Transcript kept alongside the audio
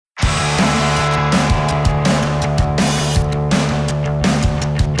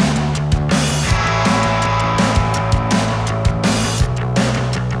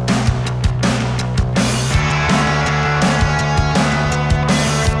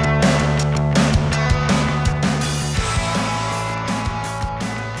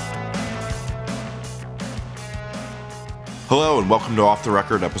Hello and welcome to Off the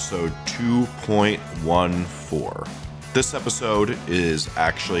Record episode 2.14. This episode is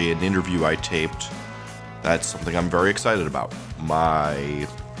actually an interview I taped. That's something I'm very excited about. My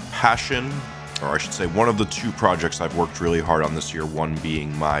passion, or I should say one of the two projects I've worked really hard on this year, one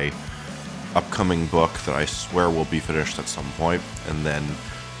being my upcoming book that I swear will be finished at some point, and then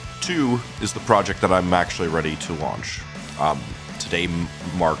two is the project that I'm actually ready to launch. Today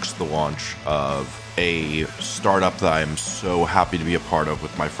marks the launch of a startup that I'm so happy to be a part of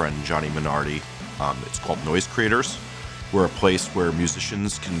with my friend Johnny Minardi. It's called Noise Creators. We're a place where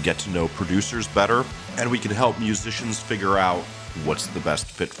musicians can get to know producers better, and we can help musicians figure out what's the best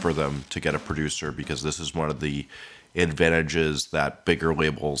fit for them to get a producer, because this is one of the advantages that bigger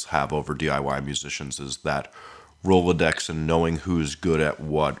labels have over DIY musicians, is that Rolodex and knowing who's good at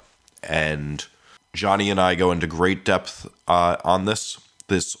what. And Johnny and I go into great depth on this.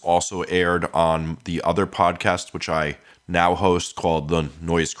 This also aired on the other podcast, which I now host, called the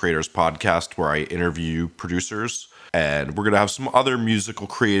Noise Creators Podcast, where I interview producers. And we're going to have some other musical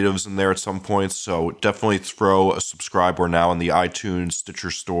creatives in there at some point, so definitely throw a subscribe. We're now in the iTunes,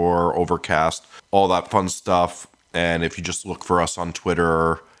 Stitcher Store, Overcast, all that fun stuff. And if you just look for us on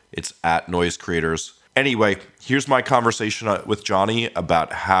Twitter, it's at Noise Creators. Anyway, here's my conversation with Johnny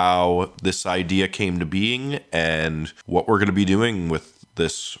about how this idea came to being and what we're going to be doing with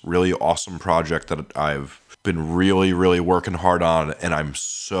this really awesome project that I've been really working hard on, and I'm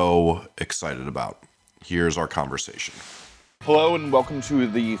so excited about. Here's our conversation. Hello and welcome to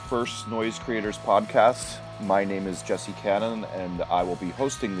the first Noise Creators podcast. My name is Jesse Cannon and I will be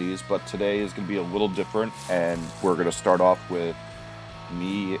hosting these, but today is going to be a little different, and we're going to start off with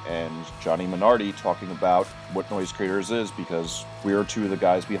me and Johnny Minardi talking about what Noise Creators is, because we are two of the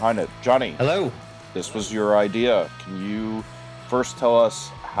guys behind it. Johnny. Hello. This was your idea. Can you first tell us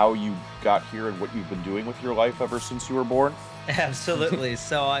how you got here and what you've been doing with your life ever since you were born? Absolutely.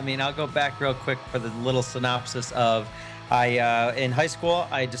 So, I'll go back real quick for the little synopsis of, in high school,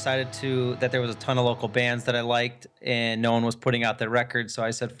 I decided that there was a ton of local bands that I liked and no one was putting out their records. So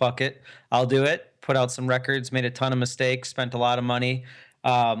I said, fuck it, I'll do it. Put out some records, made a ton of mistakes, spent a lot of money,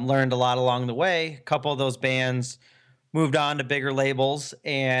 learned a lot along the way. A couple of those bands moved on to bigger labels,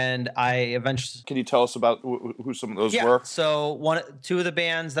 and I eventually... Can you tell us about who some of those yeah. were? So two of the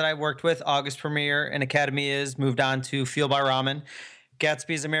bands that I worked with, August Premier and Academy Is, moved on to Fuel by Ramen.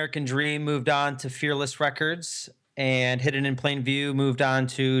 Gatsby's American Dream moved on to Fearless Records, and Hidden in Plain View moved on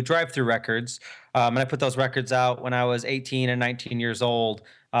to Drive-Thru Records. And I put those records out when I was 18 and 19 years old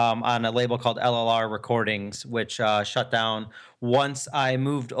on a label called LLR Recordings, which shut down once I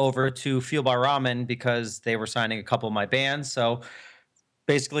moved over to Fuel by Ramen because they were signing a couple of my bands. So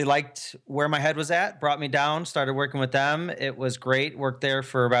basically liked where my head was at, brought me down, started working with them. It was great. Worked there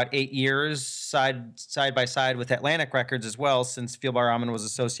for about 8 years, side by side with Atlantic Records as well, since Fuel by Ramen was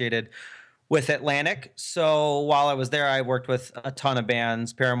associated with Atlantic. So while I was there, I worked with a ton of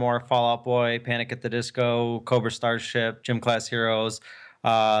bands: Paramore, Fall Out Boy, Panic at the Disco, Cobra Starship, Gym Class Heroes,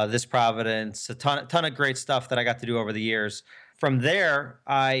 This Providence, a ton of great stuff that I got to do over the years. From there,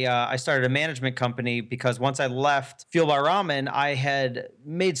 I started a management company, because once I left Fuel by Ramen, I had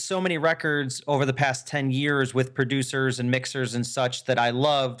made so many records over the past 10 years with producers and mixers and such that I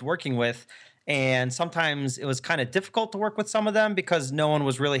loved working with. And sometimes it was kind of difficult to work with some of them because no one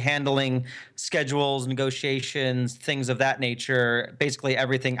was really handling schedules, negotiations, things of that nature, basically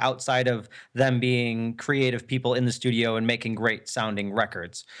everything outside of them being creative people in the studio and making great sounding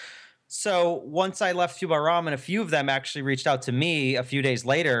records. So once I left Fuel by Ramen, a few of them actually reached out to me a few days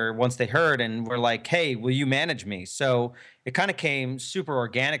later once they heard, and were like, hey, will you manage me? So it kind of came super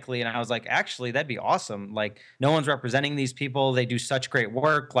organically, and I was like, actually, that'd be awesome. Like, no one's representing these people. They do such great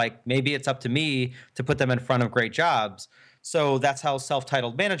work. Like, maybe it's up to me to put them in front of great jobs. So that's how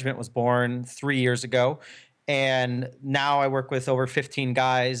Self-Titled Management was born 3 years ago. And now I work with over 15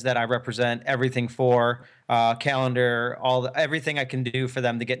 guys that I represent everything for, calendar, everything I can do for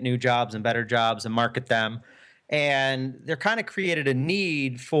them to get new jobs and better jobs and market them. And they're kind of created a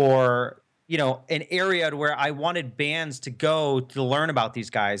need for, an area where I wanted bands to go to learn about these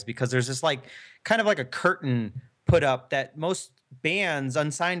guys, because there's this kind of like a curtain put up that most bands,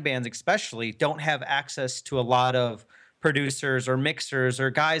 unsigned bands especially, don't have access to a lot of producers or mixers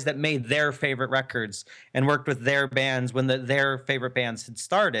or guys that made their favorite records and worked with their bands when their favorite bands had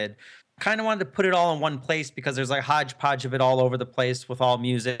started. Kind of wanted to put it all in one place, because there's like hodgepodge of it all over the place with all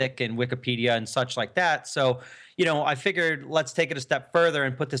music and Wikipedia and such like that. So, I figured let's take it a step further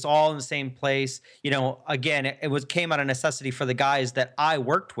and put this all in the same place. Again, it came out of necessity for the guys that I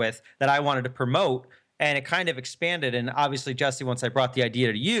worked with that I wanted to promote. and it kind of expanded. And obviously, Jesse, once I brought the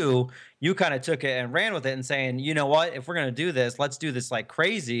idea to you, you kind of took it and ran with it and saying, you know what, if we're going to do this, let's do this like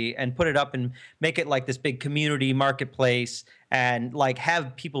crazy and put it up and make it like this big community marketplace, and like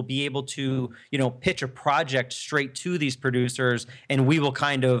have people be able to, pitch a project straight to these producers, and we will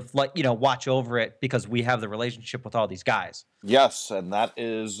kind of like, watch over it because we have the relationship with all these guys. Yes, and that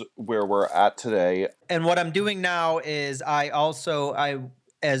is where we're at today. And what I'm doing now is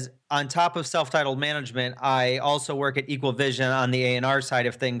as on top of self-titled management, I also work at Equal Vision on the A&R side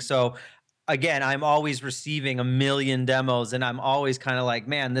of things. So again, I'm always receiving a million demos, and I'm always kind of like,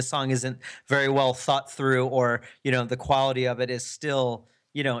 man, this song isn't very well thought through, or, the quality of it is still,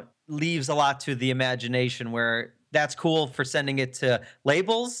 leaves a lot to the imagination, where that's cool for sending it to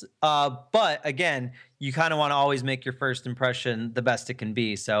labels. But again, you kind of want to always make your first impression the best it can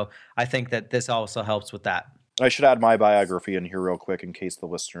be. So I think that this also helps with that. I should add my biography in here real quick in case the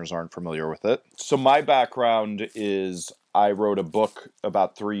listeners aren't familiar with it. So my background is I wrote a book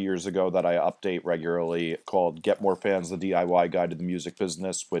about 3 years ago that I update regularly called Get More Fans, the DIY Guide to the Music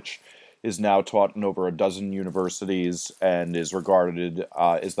Business, which is now taught in over a dozen universities and is regarded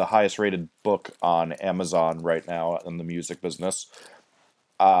as the highest rated book on Amazon right now in the music business.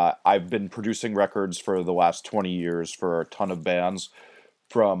 I've been producing records for the last 20 years for a ton of bands,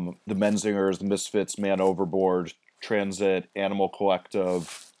 from the Menzingers, the Misfits, Man Overboard, Transit, Animal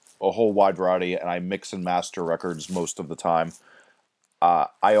Collective, a whole wide variety, and I mix and master records most of the time.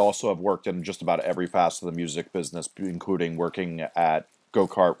 I also have worked in just about every facet of the music business, including working at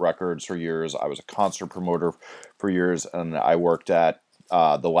Go-Kart Records for years. I was a concert promoter for years, and I worked at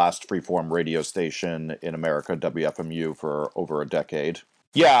the last freeform radio station in America, WFMU, for over a decade.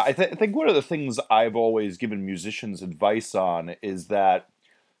 Yeah, I think one of the things I've always given musicians advice on is that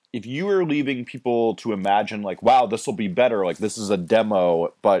if you are leaving people to imagine, like, wow, this will be better, like, this is a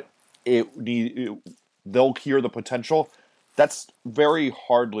demo, but they'll hear the potential, that's very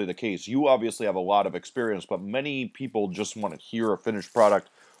hardly the case. You obviously have a lot of experience, but many people just want to hear a finished product,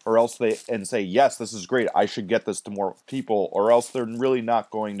 or else and say, yes, this is great, I should get this to more people, or else they're really not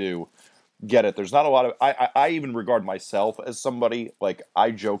going to get it. There's not a lot of... I even regard myself as somebody, like,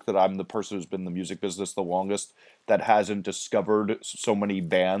 I joke that I'm the person who's been in the music business the longest that hasn't discovered so many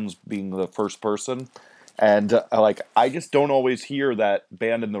bands, being the first person. And, I just don't always hear that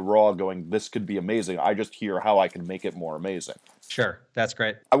band in the raw going, this could be amazing. I just hear how I can make it more amazing. Sure, that's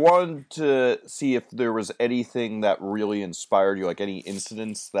great. I wanted to see if there was anything that really inspired you, like any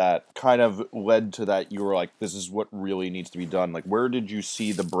incidents that kind of led to that you were like, this is what really needs to be done. Like, where did you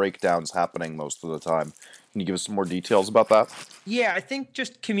see the breakdowns happening most of the time? Can you give us some more details about that? Yeah, I think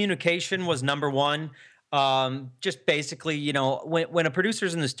just communication was number one. Just basically, when a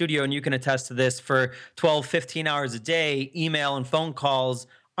producer's in the studio, and you can attest to this, for 12, 15 hours a day, email and phone calls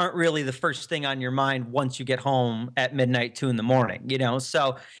aren't really the first thing on your mind once you get home at midnight, 2 a.m,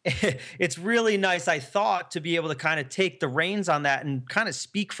 so it's really nice, I thought, to be able to kind of take the reins on that and kind of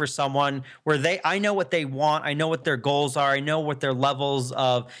speak for someone where I know what they want, I know what their goals are, I know what their levels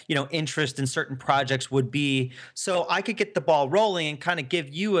of, interest in certain projects would be. So I could get the ball rolling and kind of give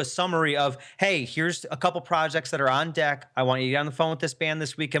you a summary of, hey, here's a couple projects that are on deck. I want you to get on the phone with this band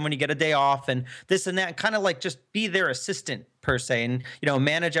this weekend when you get a day off, and this and that, and kind of like just be their assistant per se, and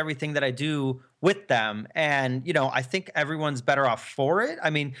manage everything that I do with them. And I think everyone's better off for it. I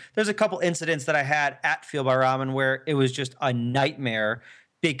mean, there's a couple incidents that I had at Feel by Ramen where it was just a nightmare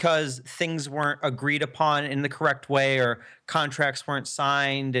because things weren't agreed upon in the correct way, or contracts weren't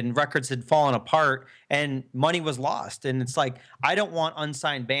signed, and records had fallen apart, and money was lost. And it's like, I don't want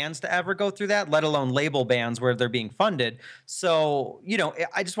unsigned bands to ever go through that, let alone label bands where they're being funded. So,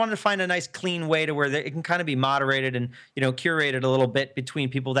 I just wanted to find a nice clean way to where it can kind of be moderated and, curated a little bit between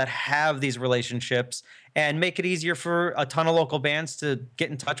people that have these relationships, and make it easier for a ton of local bands to get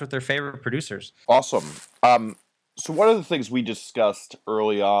in touch with their favorite producers. Awesome. So one of the things we discussed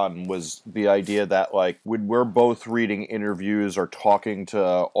early on was the idea that, like, when we're both reading interviews or talking to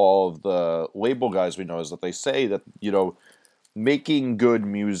all of the label guys we know, is that they say that, making good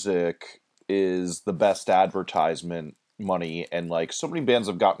music is the best advertisement money. And, like, so many bands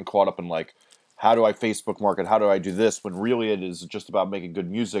have gotten caught up in, like, how do I Facebook market? How do I do this? When really it is just about making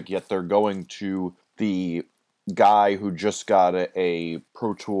good music, yet they're going to the guy who just got a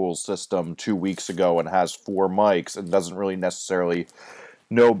Pro Tools system 2 weeks ago and has 4 mics and doesn't really necessarily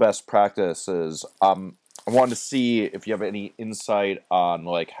know best practices. I wanted to see if you have any insight on,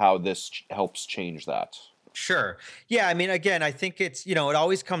 like, how this helps change that. Sure. Yeah. I mean, again, I think it's, it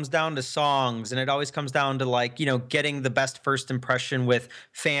always comes down to songs, and it always comes down to, like, getting the best first impression with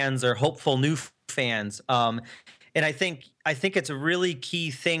fans or hopeful new fans. And I think I think it's a really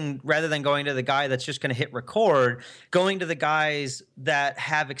key thing rather than going to the guy that's just going to hit record, going to the guys that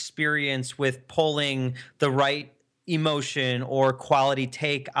have experience with pulling the right emotion or quality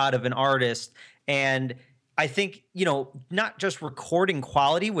take out of an artist. And I think, not just recording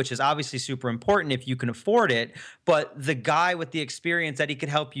quality, which is obviously super important if you can afford it, but the guy with the experience that he could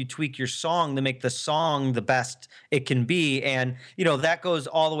help you tweak your song to make the song the best it can be. And, that goes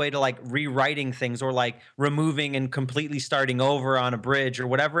all the way to like rewriting things or like removing and completely starting over on a bridge or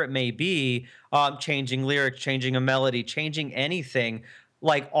whatever it may be, changing lyrics, changing a melody, changing anything.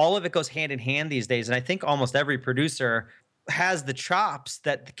 Like all of it goes hand in hand these days. And I think almost every producer has the chops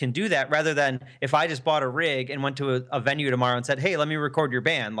that can do that rather than if I just bought a rig and went to a venue tomorrow and said, "Hey, let me record your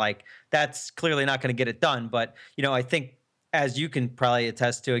band." Like that's clearly not going to get it done. But, I think as you can probably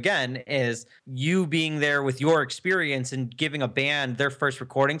attest to again, is you being there with your experience and giving a band their first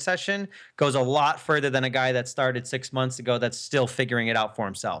recording session goes a lot further than a guy that started 6 months ago that's still figuring it out for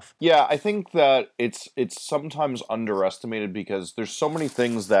himself. Yeah, I think that it's sometimes underestimated because there's so many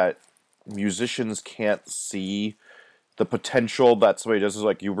things that musicians can't see the potential that somebody does. Is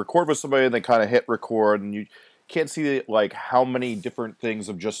like you record with somebody and they kind of hit record and you can't see like how many different things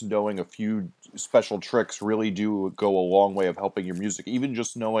of just knowing a few special tricks really do go a long way of helping your music. Even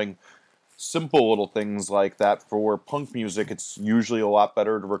just knowing simple little things like that. For punk music, it's usually a lot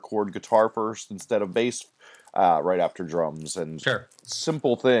better to record guitar first instead of bass right after drums, and Sure.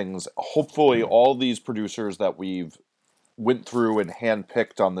 simple things. Hopefully all these producers that we've went through and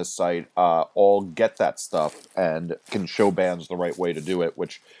handpicked on this site all get that stuff and can show bands the right way to do it,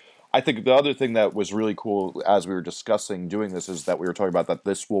 which I think the other thing that was really cool as we were discussing doing this is that we were talking about that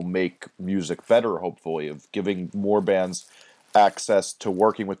this will make music better, hopefully, of giving more bands access to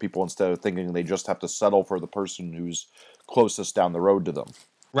working with people instead of thinking they just have to settle for the person who's closest down the road to them.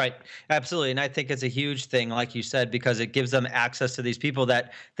 Right. Absolutely. And I think it's a huge thing, like you said, because it gives them access to these people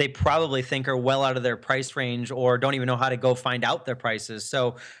that they probably think are well out of their price range or don't even know how to go find out their prices.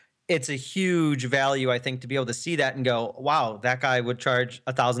 So it's a huge value, I think, to be able to see that and go, wow, that guy would charge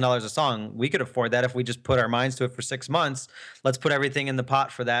 $1,000 a song. We could afford that if we just put our minds to it for 6 months. Let's put everything in the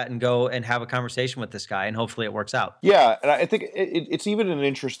pot for that and go and have a conversation with this guy, and hopefully it works out. Yeah, and I think it's even an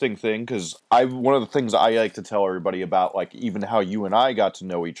interesting thing because one of the things I like to tell everybody about, like even how you and I got to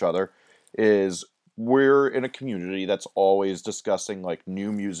know each other, is we're in a community that's always discussing like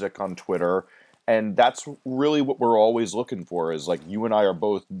new music on Twitter. And that's really what we're always looking for is like you and I are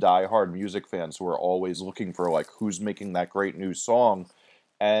both diehard music fans who are always looking for like who's making that great new song.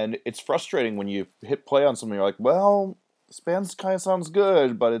 And it's frustrating when you hit play on something, you're like, well, this band kind of sounds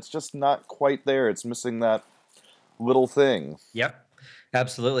good, but it's just not quite there. It's missing that little thing. Yep.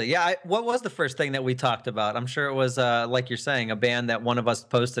 Absolutely. Yeah. What was the first thing that we talked about? I'm sure it was, like you're saying, a band that one of us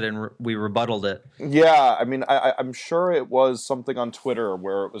posted and we rebutted it. Yeah, I mean, I'm sure it was something on Twitter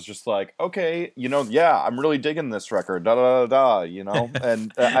where it was just like, okay, yeah, I'm really digging this record, da da da da,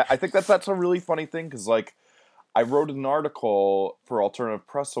 and I think that's a really funny thing because like I wrote an article for Alternative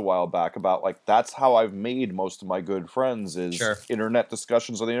Press a while back about like that's how I've made most of my good friends is Sure. internet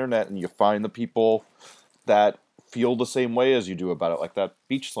discussions on the internet, and you find the people that feel the same way as you do about it, like that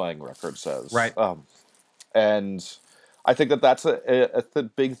Beach Slang record says, Right. And I think that's a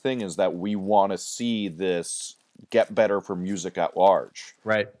big thing is that we want to see this get better for music at large.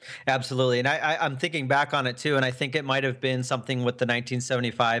 Right. Absolutely. And I'm thinking back on it too. And I think it might have been something with the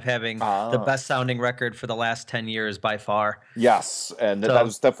 1975 having the best sounding record for the last 10 years by far. Yes. And that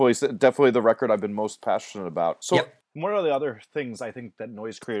was definitely the record I've been most passionate about. So one of the other things I think that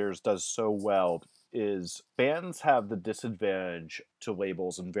Noise Creators does so well is bands have the disadvantage to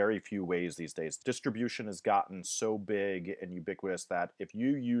labels in very few ways these days. Distribution has gotten so big and ubiquitous that if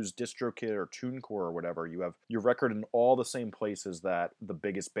you use DistroKid or TuneCore or whatever, you have your record in all the same places that the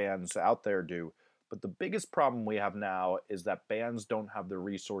biggest bands out there do. But the biggest problem we have now is that bands don't have the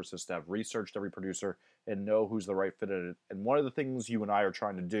resources to have researched every producer and know who's the right fit in it. And one of the things you and I are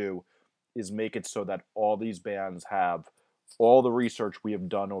trying to do is make it so that all these bands have all the research we have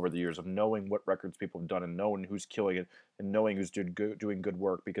done over the years of knowing what records people have done and knowing who's killing it and knowing who's doing good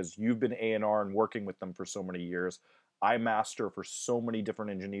work, because you've been A&R and working with them for so many years. I master for so many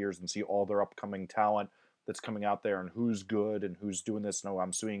different engineers and see all their upcoming talent that's coming out there and who's good and who's doing this. No,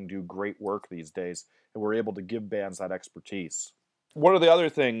 I'm seeing do great work these days, and we're able to give bands that expertise. One of the other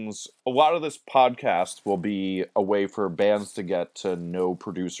things, a lot of this podcast will be a way for bands to get to know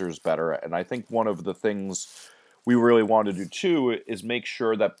producers better, and I think one of the things we really want to do too is make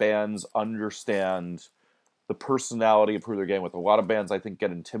sure that bands understand the personality of who they're getting with. A lot of bands, I think,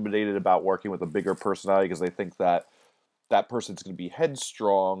 get intimidated about working with a bigger personality because they think that that person's going to be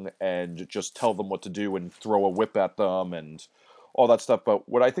headstrong and just tell them what to do and throw a whip at them and all that stuff. But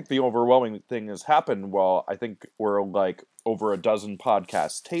what I think the overwhelming thing has happened, while I think we're like over a dozen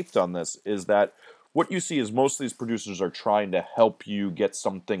podcasts taped on this, is that what you see is most of these producers are trying to help you get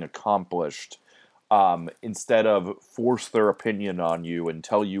something accomplished, instead of force their opinion on you and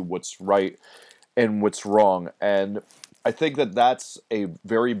tell you what's right and what's wrong. And I think that that's a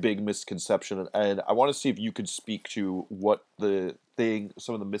very big misconception. And I want to see if you could speak to what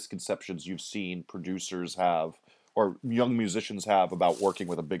some of the misconceptions you've seen producers have or young musicians have about working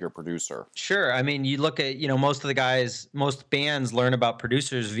with a bigger producer. Sure. I mean, you look at, most of the guys, most bands learn about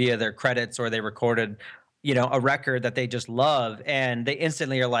producers via their credits, or they recorded, a record that they just love. And they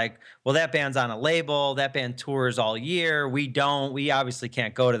instantly are like, well, that band's on a label. That band tours all year. We obviously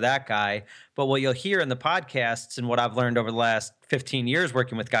can't go to that guy. But what you'll hear in the podcasts, and what I've learned over the last 15 years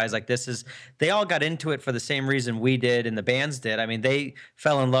working with guys like this, is they all got into it for the same reason we did and the bands did. I mean, they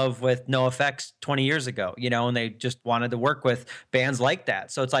fell in love with NoFX 20 years ago, and they just wanted to work with bands like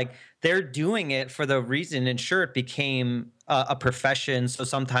that. So it's like they're doing it for the reason, and sure, it became a profession. So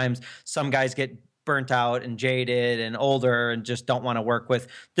sometimes some guys get burnt out and jaded and older and just don't want to work with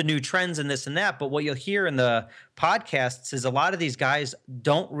the new trends and this and that. But what you'll hear in the podcasts is a lot of these guys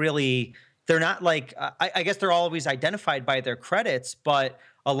they're not like, I guess they're always identified by their credits, but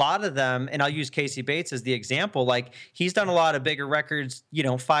a lot of them, and I'll use Casey Bates as the example, like he's done a lot of bigger records,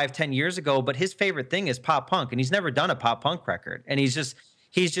 5-10 years ago, but his favorite thing is pop punk, and he's never done a pop punk record. And he's just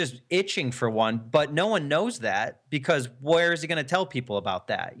itching for one, but no one knows that, because where is he going to tell people about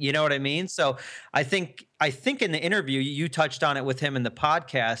that? You know what I mean? So I think in the interview, you touched on it with him in the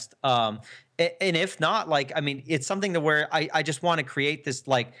podcast. And if not, like, I mean, it's something to where I just want to create this,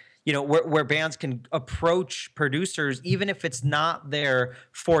 like, where bands can approach producers, even if it's not their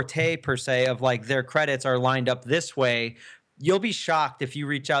forte per se, of like their credits are lined up this way. You'll be shocked if you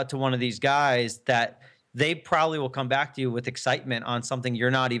reach out to one of these guys that they probably will come back to you with excitement on something you're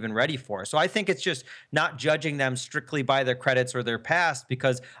not even ready for. So I think it's just not judging them strictly by their credits or their past,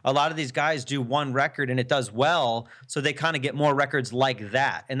 because a lot of these guys do one record and it does well, so they kind of get more records like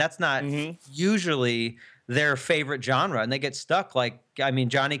that. And that's not usually their favorite genre, and they get stuck. Like, I mean,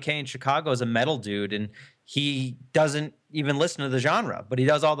 Johnny K in Chicago is a metal dude, and he doesn't even listen to the genre, but he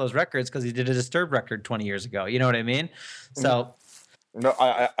does all those records because he did a Disturbed record 20 years ago. You know what I mean? So no,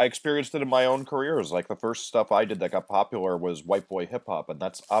 I experienced it in my own careers. Like the first stuff I did that got popular was white boy hip hop, and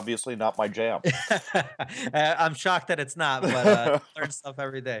that's obviously not my jam. I'm shocked that it's not, but I learn stuff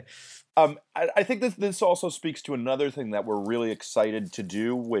every day. I think this also speaks to another thing that we're really excited to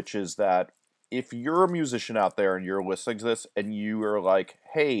do, which is that if you're a musician out there and you're listening to this and you are like,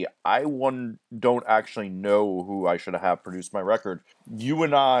 hey, don't actually know who I should have produced my record, you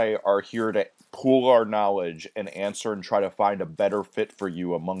and I are here to pool our knowledge and answer and try to find a better fit for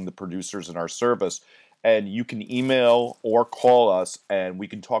you among the producers in our service. And you can email or call us, and we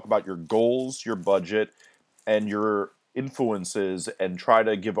can talk about your goals, your budget, and your influences, and try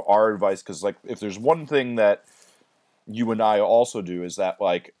to give our advice. Because, like, if there's one thing that you and I also do, is that,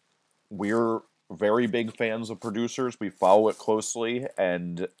 like, we're very big fans of producers. We follow it closely,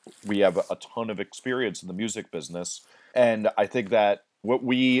 and we have a ton of experience in the music business. And I think that what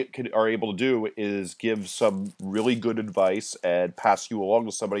we are able to do is give some really good advice and pass you along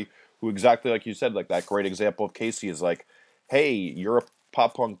to somebody who, exactly like you said, like that great example of Casey, is like, hey, you're a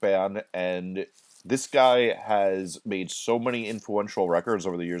pop punk band, and this guy has made so many influential records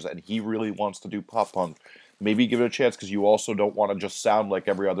over the years, and he really wants to do pop punk. Maybe give it a chance, because you also don't want to just sound like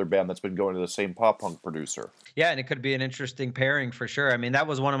every other band that's been going to the same pop punk producer. Yeah, and it could be an interesting pairing for sure. I mean, that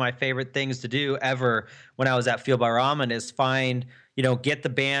was one of my favorite things to do ever when I was at Fueled by Ramen, is get the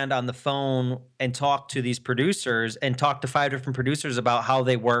band on the phone and talk to these producers, and talk to 5 different producers about how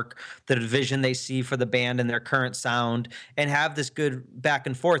they work, the vision they see for the band and their current sound, and have this good back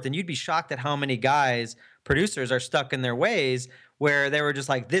and forth. And you'd be shocked at how many producers are stuck in their ways, where they were just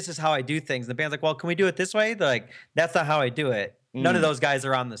like, this is how I do things. And the band's like, well, can we do it this way? They're like, that's not how I do it. None of those guys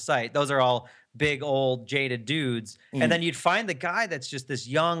are on the site. Those are all big, old, jaded dudes. And then you'd find the guy that's just this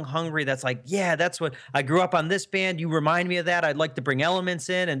young, hungry, that's like, yeah, that's what I grew up on, this band. You remind me of that. I'd like to bring elements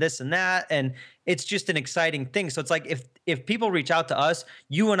in and this and that. And it's just an exciting thing. So it's like, if people reach out to us,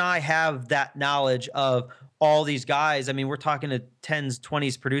 you and I have that knowledge of all these guys. I mean, we're talking to 10s,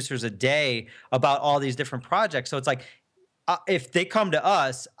 20s producers a day about all these different projects. So it's like, if they come to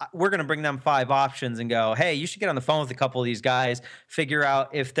us, we're going to bring them 5 options and go, hey, you should get on the phone with a couple of these guys, figure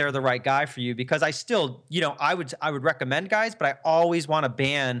out if they're the right guy for you. Because I still, I would recommend guys, but I always want a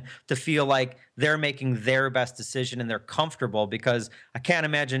band to feel like they're making their best decision and they're comfortable, because I can't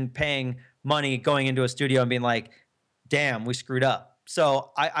imagine paying money, going into a studio and being like, damn, we screwed up.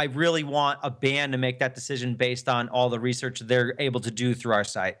 So I really want a band to make that decision based on all the research they're able to do through our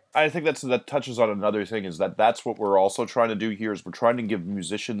site. I think that touches on another thing, is that's what we're also trying to do here, is we're trying to give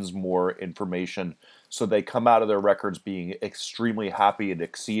musicians more information so they come out of their records being extremely happy and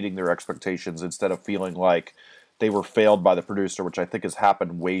exceeding their expectations, instead of feeling like they were failed by the producer, which I think has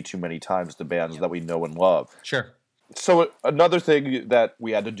happened way too many times to bands that we know and love. Sure. So another thing that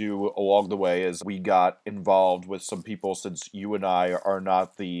we had to do along the way is we got involved with some people, since you and I are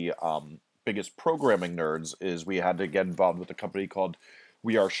not the biggest programming nerds, is we had to get involved with a company called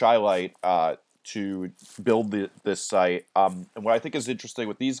We Are Shylight to build this site. And what I think is interesting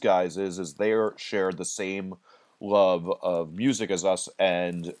with these guys is they share the same love of music as us,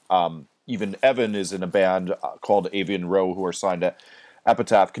 and even Evan is in a band called Avian Row, who are signed to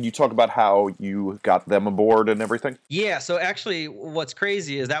Epitaph. Can you talk about how you got them aboard and everything? Yeah, so actually what's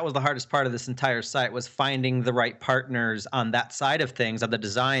crazy is that was the hardest part of this entire site, was finding the right partners on that side of things, on the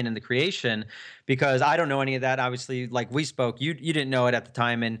design and the creation, because I don't know any of that. Obviously, like we spoke, you didn't know it at the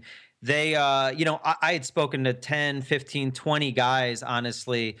time, and they I had spoken to 10, 15, 20 guys,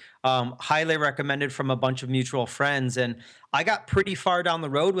 honestly, highly recommended from a bunch of mutual friends, and I got pretty far down the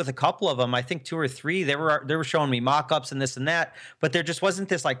road with a couple of them. I think 2 or 3. They were showing me mock-ups and this and that, but there just wasn't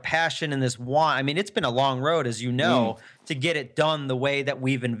this like passion and this want. I mean, it's been a long road, as you know, to get it done the way that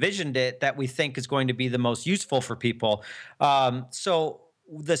we've envisioned it, that we think is going to be the most useful for people. So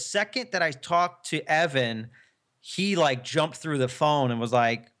the second that I talked to Evan, he like jumped through the phone and was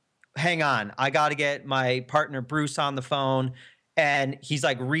like, hang on, I got to get my partner Bruce on the phone. And he's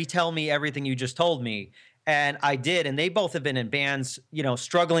like, retell me everything you just told me. And I did. And they both have been in bands,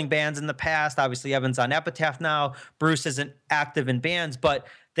 struggling bands in the past. Obviously, Evan's on Epitaph now. Bruce isn't active in bands, but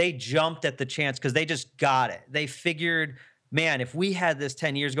they jumped at the chance because they just got it. They figured, man, if we had this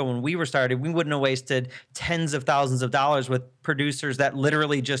 10 years ago when we were started, we wouldn't have wasted tens of thousands of dollars with producers that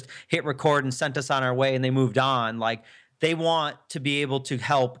literally just hit record and sent us on our way and they moved on. Like, they want to be able to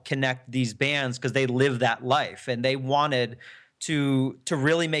help connect these bands because they live that life, and they wanted to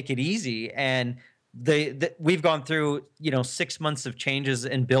really make it easy. And we've gone through 6 months of changes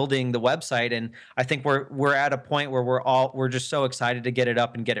in building the website, and I think we're at a point where we're just so excited to get it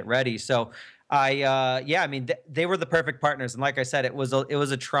up and get it ready. So they were the perfect partners, and like I said, it was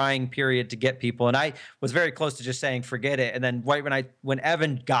a trying period to get people, and I was very close to just saying forget it. And then right when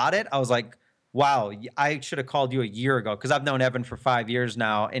Evan got it, I was like, wow, I should have called you a year ago, because I've known Evan for 5 years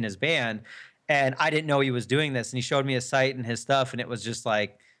now in his band, and I didn't know he was doing this. And he showed me his site and his stuff, and it was just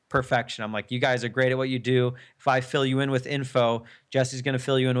like perfection. I'm like, you guys are great at what you do. If I fill you in with info, Jesse's going to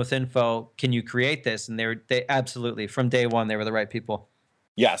fill you in with info. Can you create this? And they absolutely, from day one, they were the right people.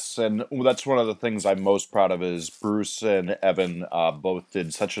 Yes, and that's one of the things I'm most proud of, is Bruce and Evan both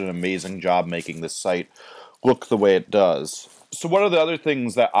did such an amazing job making this site look the way it does. So one of the other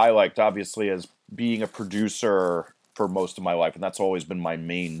things that I liked, obviously, as being a producer for most of my life, and that's always been my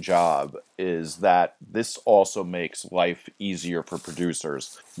main job, is that this also makes life easier for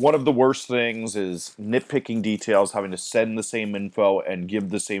producers. One of the worst things is nitpicking details, having to send the same info and give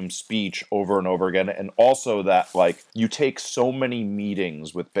the same speech over and over again, and also that, like, you take so many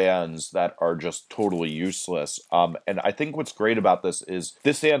meetings with bands that are just totally useless. And I think what's great about this is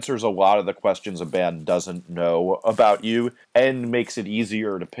this answers a lot of the questions a band doesn't know about you, and makes it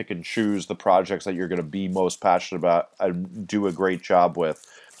easier to pick and choose the projects that you're going to be most passionate about and do a great job with.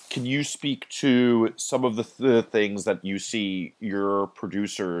 Can you speak to some of the things that you see your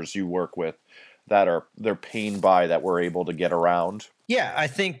producers you work with that they're pained by that we're able to get around? Yeah, I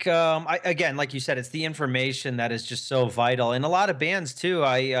think again, like you said, it's the information that is just so vital. And a lot of bands too.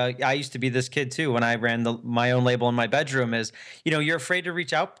 I used to be this kid too when I ran my own label in my bedroom. Is you're afraid to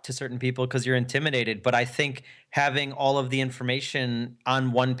reach out to certain people because you're intimidated. But I think having all of the information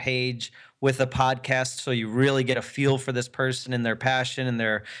on one page with a podcast, so you really get a feel for this person and their passion and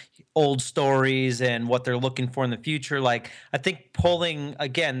their old stories and what they're looking for in the future. Like, I think pulling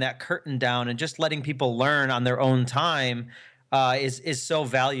again that curtain down and just letting people learn on their own time is so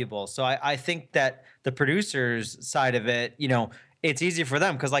valuable. So I think that the producers side of it, it's easy for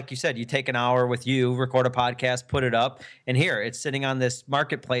them because, like you said, you take an hour with you, record a podcast, put it up, and here it's sitting on this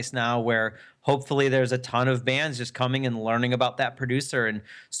marketplace now where hopefully there's a ton of bands just coming and learning about that producer and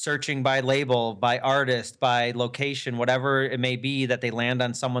searching by label, by artist, by location, whatever it may be that they land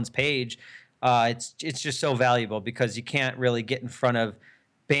on someone's page. It's just so valuable because you can't really get in front of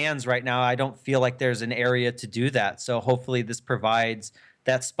bands right now. I don't feel like there's an area to do that. So hopefully this provides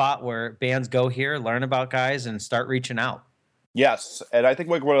that spot where bands go here, learn about guys, and start reaching out. Yes, and I think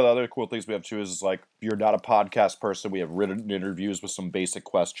like one of the other cool things we have too is like, you're not a podcast person. We have written interviews with some basic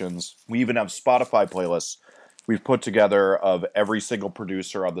questions. We even have Spotify playlists we've put together of every single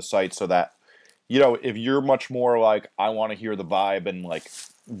producer on the site so that, if you're much more like, I want to hear the vibe and like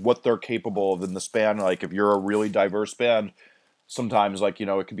what they're capable of in this band, like if you're a really diverse band, sometimes like,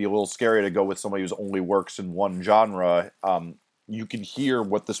 it can be a little scary to go with somebody who's only works in one genre. You can hear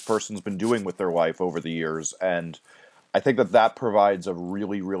what this person's been doing with their life over the years. And I think that provides a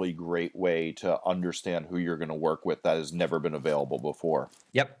really, really great way to understand who you're going to work with that has never been available before.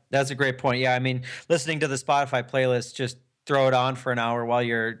 Yep, that's a great point. Yeah, I mean, listening to the Spotify playlist, just throw it on for an hour while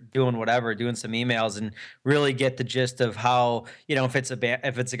you're doing whatever, doing some emails, and really get the gist of how, if it's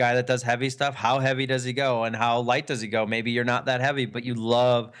a guy that does heavy stuff, how heavy does he go and how light does he go? Maybe you're not that heavy, but you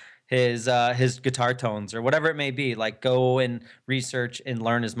love his guitar tones or whatever it may be. Like, go and research and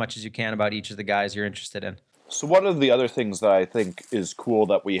learn as much as you can about each of the guys you're interested in. So one of the other things that I think is cool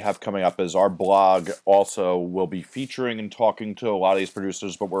that we have coming up is our blog also will be featuring and talking to a lot of these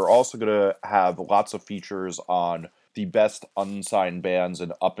producers, but we're also going to have lots of features on the best unsigned bands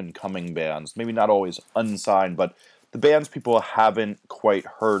and up-and-coming bands. Maybe not always unsigned, but the bands people haven't quite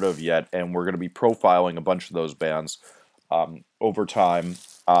heard of yet, and we're going to be profiling a bunch of those bands over time.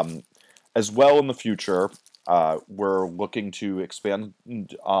 As well in the future, we're looking to expand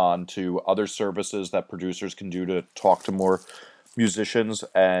on to other services that producers can do to talk to more musicians.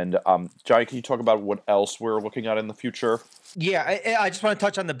 And Johnny, can you talk about what else we're looking at in the future? Yeah, I just want to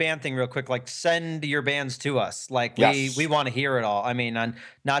touch on the band thing real quick. Like, send your bands to us. Like, yes. we want to hear it all. I mean,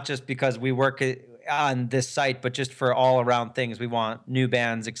 not just because we work on this site, but just for all around things. We want new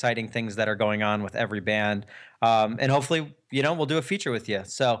bands, exciting things that are going on with every band. And hopefully, we'll do a feature with you.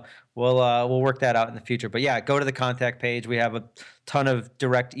 So we'll work that out in the future. But yeah, go to the contact page. We have a ton of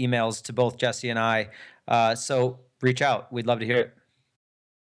direct emails to both Jesse and I. So reach out. We'd love to hear it.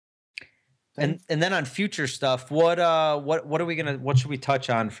 And then on future stuff, what should we touch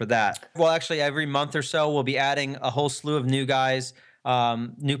on for that? Well, actually, every month or so, we'll be adding a whole slew of new guys,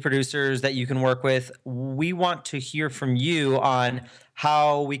 new producers that you can work with. We want to hear from you on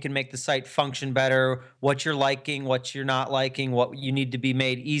how we can make the site function better, what you're liking, what you're not liking, what you need to be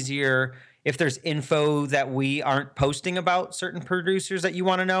made easier. If there's info that we aren't posting about certain producers that you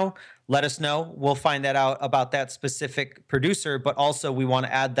want to know, let us know. We'll find that out about that specific producer, but also we want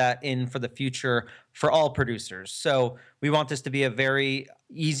to add that in for the future for all producers. So we want this to be a very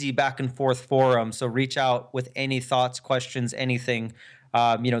easy back and forth forum. So reach out with any thoughts, questions, anything.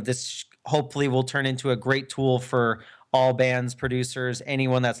 This hopefully will turn into a great tool for all bands, producers,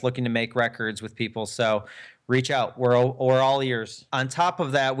 anyone that's looking to make records with people. So reach out. We're all ears. On top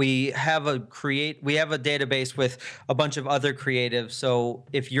of that, we have a database with a bunch of other creatives. So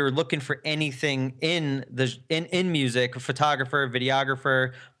if you're looking for anything in music, a photographer,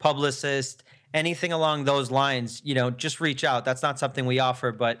 videographer, publicist, anything along those lines, just reach out. That's not something we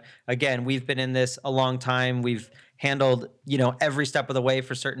offer, but again, we've been in this a long time. We've handled, every step of the way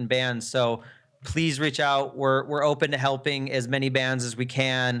for certain bands. So please reach out. We're open to helping as many bands as we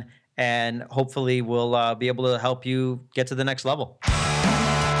can. And hopefully we'll be able to help you get to the next level.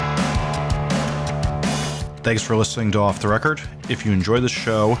 Thanks for listening to Off the Record. If you enjoy the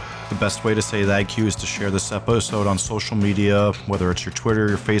show, the best way to say thank you is to share this episode on social media, whether it's your Twitter,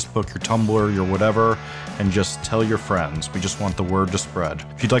 your Facebook, your Tumblr, your whatever, and just tell your friends. We just want the word to spread.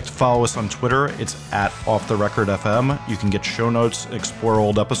 If you'd like to follow us on Twitter, it's at OffTheRecordFM. You can get show notes and explore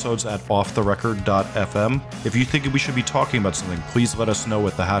old episodes at offtherecord.fm. If you think we should be talking about something, please let us know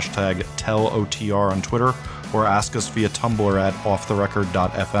with the hashtag TellOTR on Twitter, or ask us via Tumblr at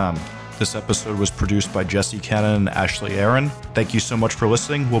offtherecord.fm. This episode was produced by Jesse Cannon and Ashley Aaron. Thank you so much for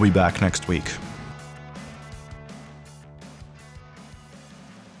listening. We'll be back next week.